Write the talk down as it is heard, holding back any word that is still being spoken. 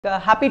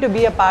Happy to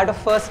be a part of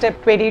First Step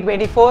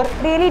 2024.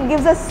 Really, it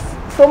gives us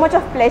so much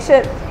of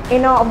pleasure.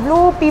 Avlo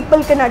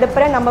people can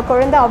adapra நம்ம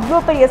குழந்தை அவ்ளோ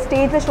பெரிய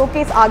ஸ்டேஜ்ல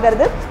showcase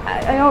ஆகிறது.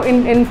 I know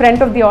in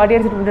front of the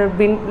audience it would have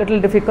been a little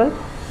difficult.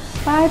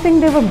 But I think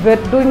they were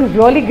doing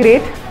really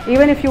great.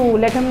 Even if you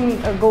let him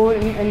go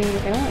in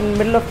the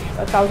middle of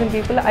 1,000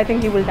 people, I think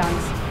he will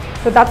dance.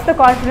 So that's the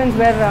confidence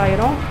where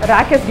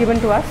Raack has given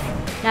to us.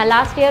 நான்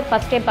last year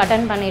first step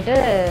attend பண்ணிவிட்டு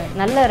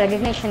நல்ல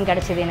recognition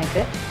கிடச்சிது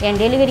எனக்கு. என்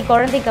delivery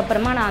குழந்தைக்கு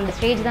அப்புறமா நான் அந்த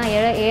stage தான்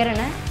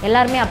ஏறினேன்.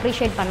 எல்லாருமே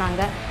அப்ரிஷியேட்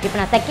பண்ணாங்க. இப்போ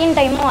நான் செகண்ட்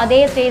டைமும் அதே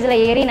ஸ்டேஜில்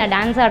ஏறி நான்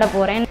டான்ஸ் ஆட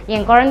போகிறேன்.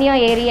 என்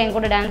குழந்தையும் ஏறி என்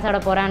கூட டான்ஸ் ஆட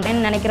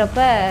போகிறேன்னு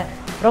நினைக்கிறப்ப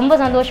ரொம்ப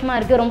சந்தோஷமாக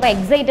இருக்குது, ரொம்ப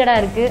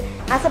எக்ஸைட்டடாக இருக்குது.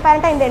 ஆஸ் அ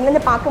பேரண்டாக இந்த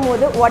எண்ணிலேருந்து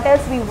பார்க்கும்போது what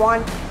else we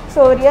want.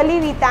 So really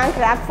we thank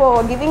Raack for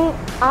giving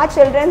our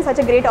children such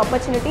a great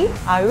opportunity.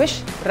 I wish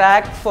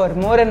Raack for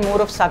more and more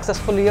of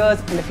successful years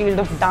in the field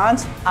of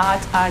dance,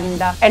 arts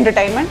and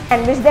entertainment.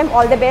 And wish them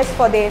all the best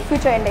for their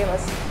future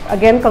endeavors.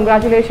 Again,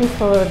 congratulations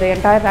for the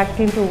entire Raack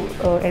team to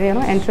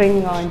entering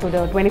into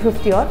the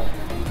 25th year.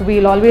 We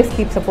will always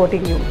keep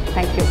supporting you.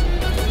 Thank you.